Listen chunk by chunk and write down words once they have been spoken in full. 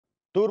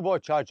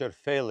Turbocharger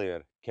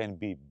failure can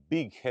be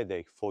big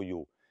headache for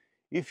you.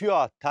 If you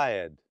are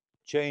tired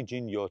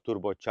changing your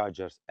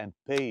turbochargers and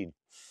paying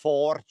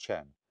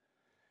fortune,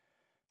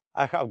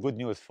 I have good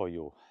news for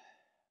you.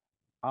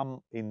 I'm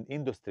in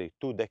industry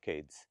 2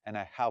 decades and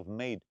I have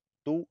made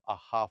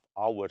 2.5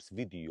 hours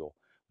video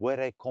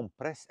where I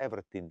compress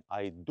everything.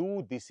 I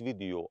do this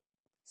video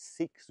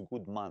 6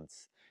 good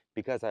months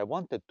because I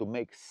wanted to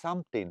make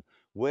something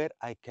where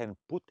I can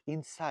put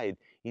inside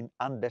in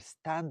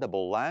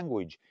understandable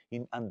language,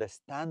 in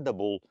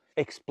understandable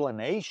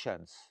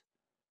explanations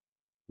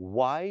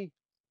why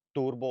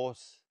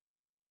turbos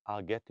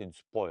are getting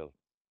spoiled.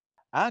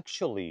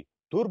 Actually,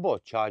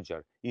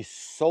 turbocharger is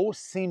so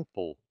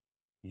simple.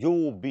 You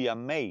will be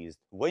amazed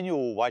when you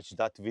watch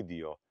that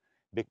video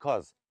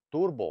because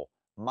turbo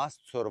must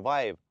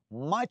survive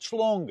much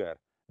longer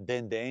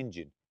than the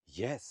engine.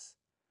 Yes,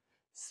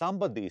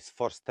 somebody is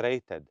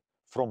frustrated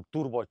from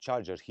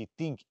turbocharger. He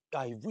think,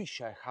 I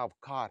wish I have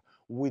car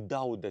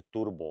without the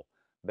turbo.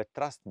 But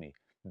trust me,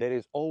 there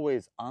is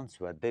always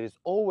answer. There is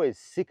always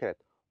secret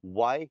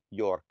why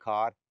your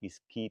car is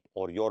keep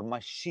or your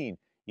machine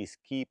is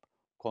keep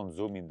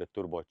consuming the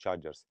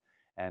turbochargers.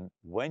 And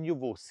when you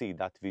will see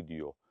that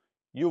video,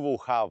 you will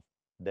have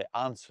the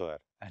answer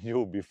and you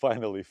will be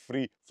finally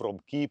free from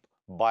keep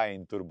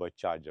buying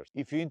turbochargers.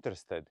 If you're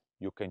interested,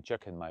 you can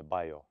check in my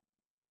bio.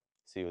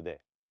 See you there.